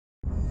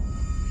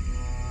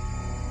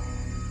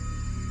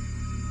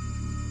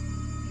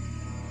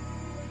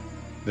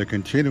The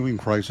continuing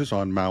crisis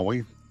on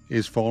Maui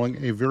is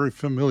following a very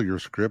familiar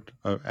script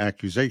of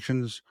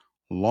accusations,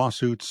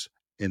 lawsuits,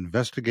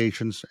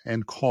 investigations,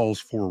 and calls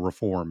for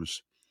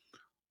reforms.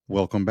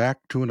 Welcome back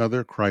to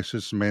another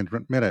Crisis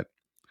Management Minute.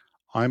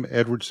 I'm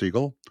Edward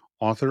Siegel,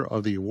 author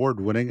of the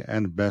award winning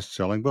and best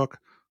selling book,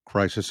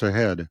 Crisis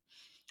Ahead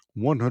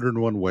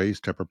 101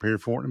 Ways to Prepare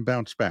for and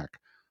Bounce Back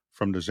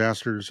from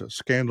Disasters,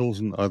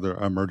 Scandals, and Other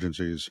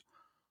Emergencies.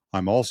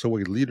 I'm also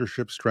a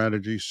leadership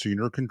strategy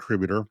senior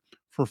contributor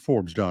for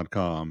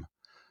Forbes.com.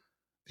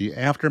 The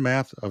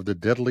aftermath of the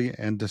deadly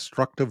and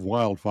destructive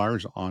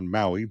wildfires on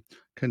Maui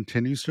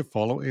continues to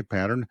follow a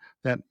pattern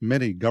that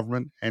many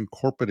government and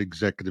corporate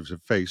executives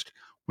have faced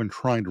when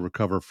trying to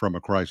recover from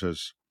a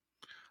crisis.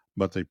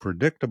 But the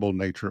predictable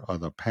nature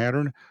of the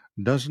pattern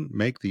doesn't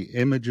make the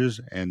images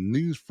and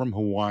news from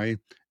Hawaii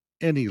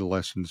any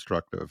less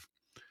instructive.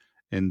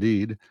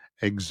 Indeed,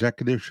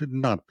 executives should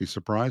not be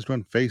surprised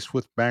when faced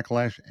with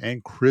backlash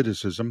and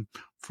criticism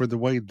for the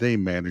way they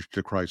managed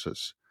the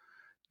crisis.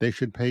 They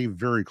should pay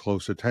very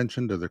close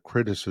attention to the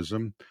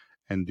criticism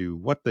and do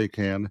what they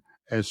can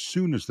as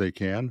soon as they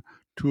can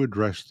to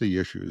address the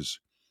issues,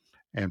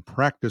 and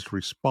practice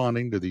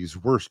responding to these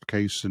worst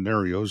case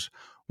scenarios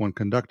when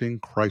conducting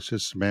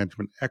crisis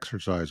management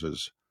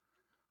exercises.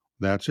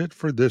 That's it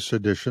for this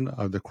edition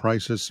of the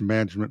Crisis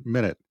Management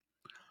Minute.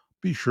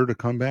 Be sure to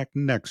come back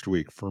next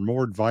week for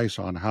more advice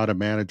on how to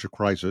manage a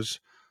crisis,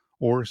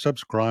 or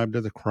subscribe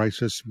to the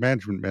Crisis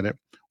Management Minute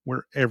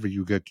wherever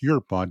you get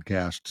your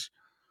podcasts.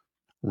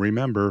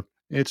 Remember,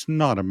 it's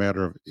not a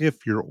matter of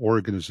if your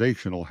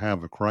organization will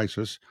have a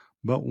crisis,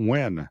 but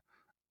when.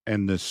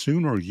 And the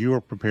sooner you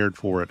are prepared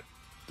for it,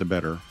 the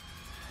better.